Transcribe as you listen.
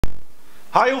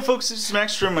Hi folks, this is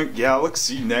Max from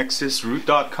Galaxy Nexus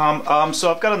root.com.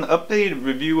 So I've got an updated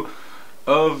review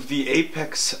of the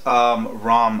APEX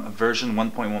ROM version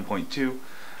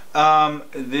 1.1.2.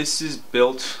 This is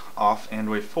built off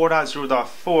Android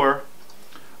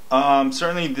 4.0.4.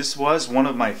 Certainly this was one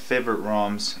of my favorite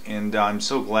ROMs, and I'm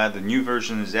so glad the new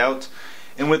version is out.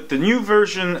 And with the new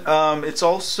version, it's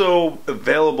also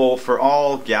available for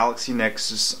all Galaxy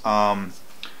Nexus,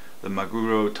 the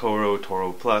Maguro,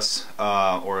 Toro Plus,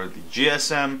 or the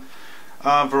GSM,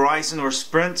 Verizon or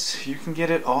Sprint. You can get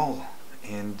it all.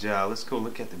 And let's go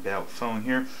look at the About phone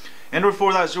here. Android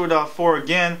 4.0.4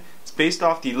 again. It's based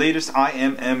off the latest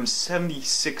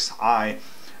IMM76i.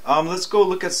 Let's go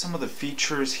look at some of the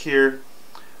features here.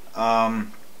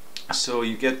 So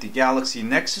you get the Galaxy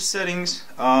Nexus settings.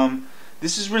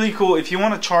 This is really cool if you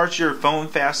want to charge your phone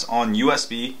fast on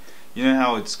USB. You know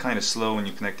how it's kind of slow when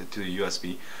you connect it to the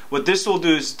USB. What this will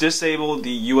do is disable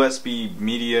the USB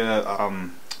media,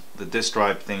 the disk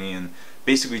drive thingy, and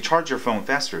basically charge your phone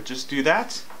faster. Just do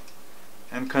that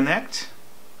and connect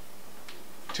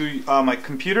to my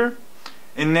computer,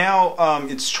 and now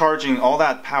it's charging. All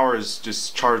that power is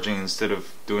just charging instead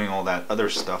of doing all that other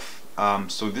stuff.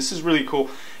 So this is really cool.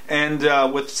 And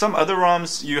with some other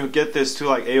ROMs you get this too,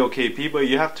 like AOKP, but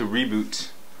you have to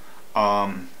reboot.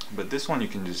 But this one you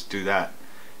can just do that,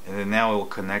 and then now it will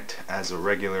connect as a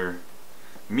regular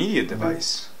media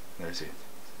device. There's it.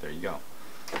 There you go.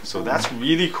 So that's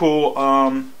really cool.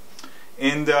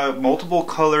 And multiple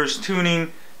colors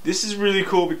tuning. This is really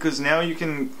cool because now you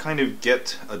can kind of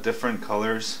get different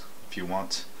colors if you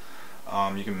want.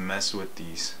 You can mess with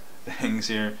these things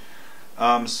here.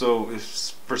 So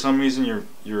if for some reason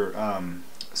your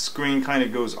screen kind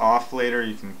of goes off later,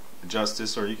 you can adjust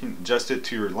this, or you can adjust it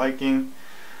to your liking.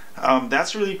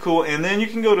 That's really cool. And then you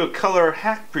can go to color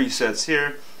hack presets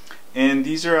here, and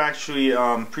these are actually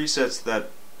presets that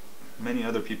many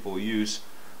other people use.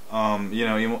 You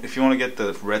know, if you want to get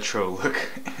the retro look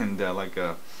and like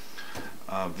a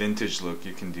vintage look,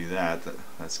 you can do that.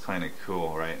 That's kind of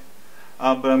cool, right?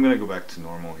 But I'm gonna go back to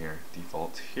normal here,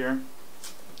 default here.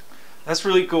 That's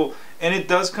really cool, and it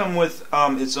does come with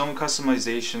its own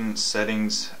customization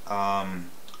settings,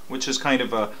 which is kind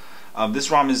of a this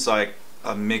ROM is like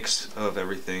a mix of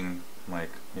everything, like,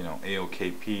 you know,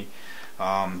 AOKP,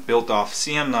 built off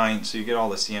CM9, so you get all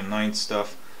the CM9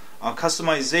 stuff.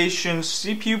 Customization,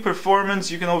 CPU performance,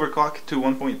 you can overclock it to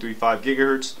 1.35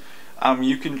 gigahertz.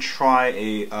 You can try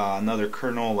another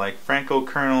kernel like Franco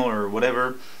kernel or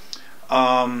whatever,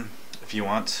 if you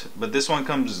want, but this one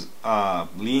comes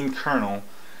lean kernel.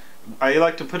 I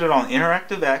like to put it on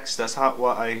InterActiveX. That's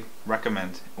what I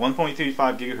recommend.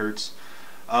 1.35 gigahertz.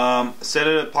 Set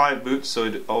it at apply boot so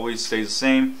it always stays the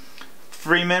same.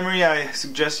 Free memory, I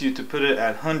suggest you to put it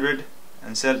at 100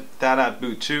 and set that at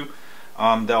boot too.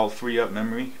 That'll free up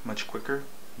memory much quicker,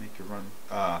 make your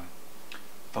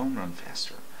phone run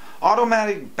faster.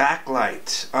 Automatic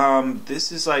backlight.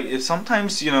 This is like, if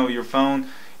sometimes, you know, your phone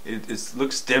it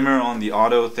looks dimmer on the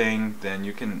auto thing, then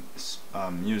you can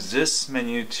use this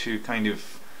menu to kind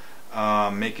of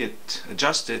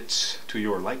adjust it to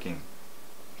your liking.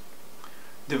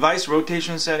 Device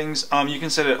rotation settings, you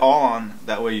can set it all on,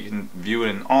 that way you can view it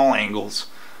in all angles.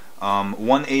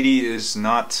 180 is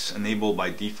not enabled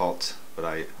by default, but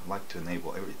I like to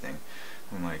enable everything.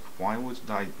 I'm like, why would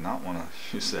I not want to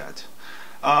use that?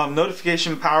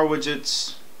 Notification power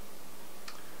widgets.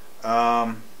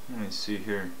 Let me see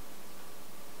here.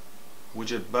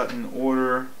 Widget button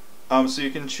order. So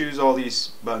you can choose all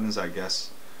these buttons, I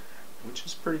guess, which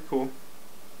is pretty cool.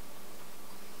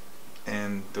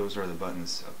 And those are the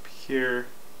buttons up here.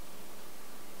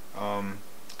 What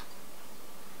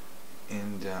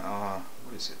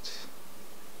is it?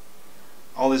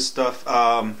 All this stuff,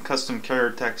 custom carrier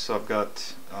text. So I've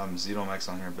got ZeroMax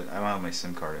on here, but I don't have my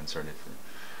SIM card inserted for.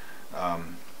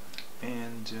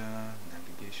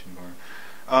 Navigation bar,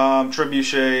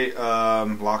 trebuchet,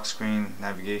 lock screen,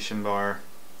 navigation bar.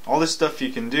 All this stuff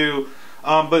you can do.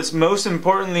 But most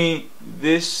importantly,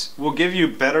 this will give you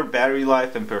better battery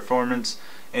life and performance,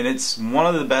 and it's one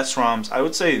of the best ROMs. I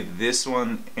would say this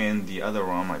one and the other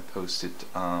ROM I posted.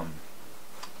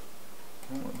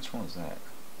 Which one was that?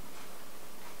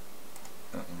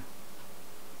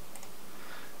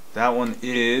 That one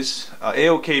is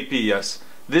AOKP. Yes,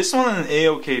 this one and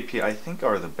AOKP I think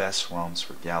are the best ROMs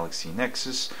for Galaxy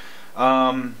Nexus.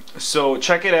 So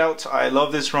check it out. I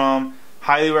love this ROM.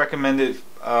 Highly recommend it.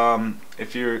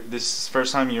 If this is the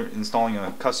first time you're installing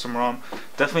a custom ROM,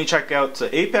 definitely check out the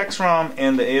APEX ROM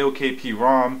and the AOKP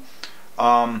ROM.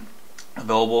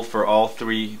 Available for all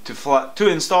three. To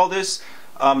install this,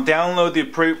 download the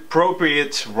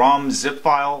appropriate ROM zip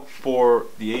file for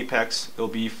the APEX. It'll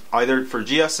be either for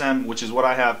GSM, which is what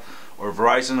I have, or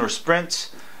Verizon or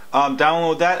Sprint.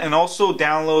 Download that, and also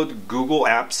download Google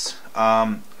Apps.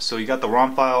 So you got the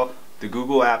ROM file, the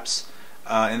Google Apps,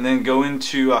 and then go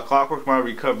into Clockwork My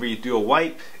Recovery, do a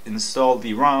wipe, install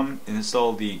the ROM,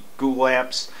 install the Google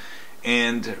Apps,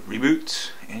 and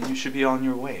reboot, and you should be on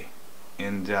your way.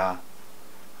 And I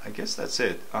guess that's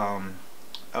it.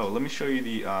 Oh, let me show you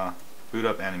the boot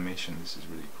up animation. This is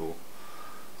really cool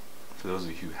for those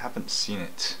of you who haven't seen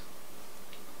it.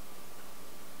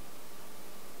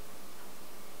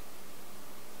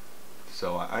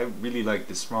 So I really like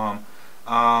this ROM.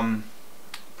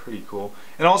 Pretty cool.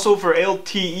 And also for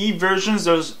LTE versions,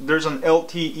 there's an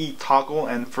LTE toggle,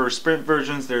 and for Sprint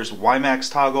versions there's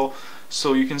WiMAX toggle.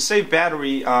 So you can save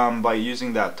battery by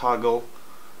using that toggle.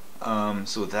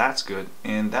 So that's good.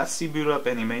 And that's the boot up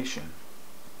animation.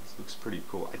 This looks pretty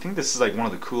cool. I think this is like one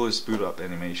of the coolest boot up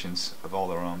animations of all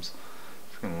the ROMs.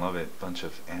 Freaking love it. Bunch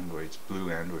of androids,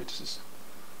 blue androids. Just,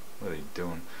 what are they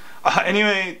doing?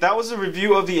 Anyway, that was a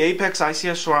review of the APEX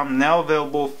ICS ROM, now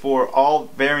available for all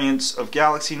variants of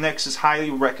Galaxy Nexus. Highly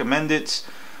recommend it.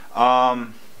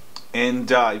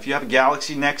 If you have a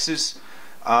Galaxy Nexus,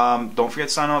 don't forget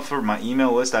to sign up for my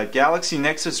email list at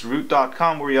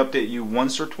galaxynexusroot.com, where we update you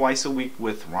once or twice a week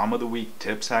with ROM of the week,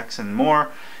 tips, hacks, and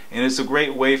more. And it's a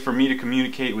great way for me to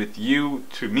communicate with you,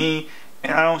 to me,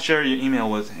 and I don't share your email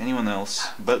with anyone else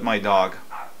but my dog.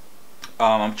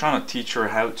 I'm trying to teach her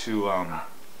how to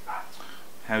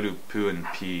poo and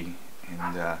pee,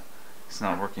 and it's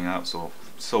not working out so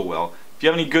well. If you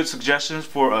have any good suggestions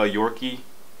for a Yorkie,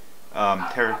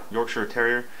 Yorkshire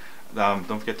Terrier, don't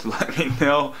forget to let me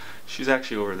know. She's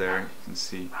actually over there, you can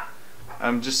see.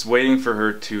 I'm just waiting for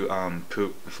her to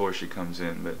poop before she comes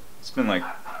in, but it's been like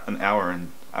an hour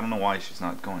and I don't know why she's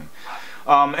not going.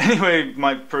 Anyway,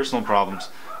 my personal problems.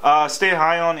 Stay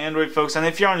high on Android, folks, and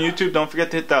if you're on YouTube, don't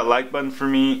forget to hit that like button for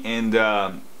me,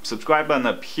 and subscribe button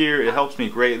up here. It helps me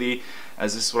greatly,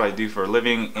 as this is what I do for a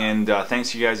living. And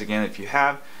thanks you guys again if you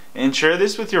have. And share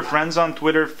this with your friends on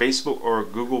Twitter, Facebook, or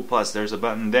Google+. There's a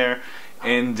button there.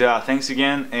 And thanks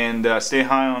again, and stay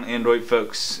high on Android,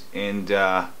 folks. And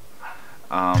I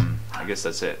guess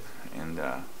that's it. And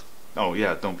oh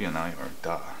yeah, don't be an iHeart.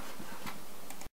 Duh.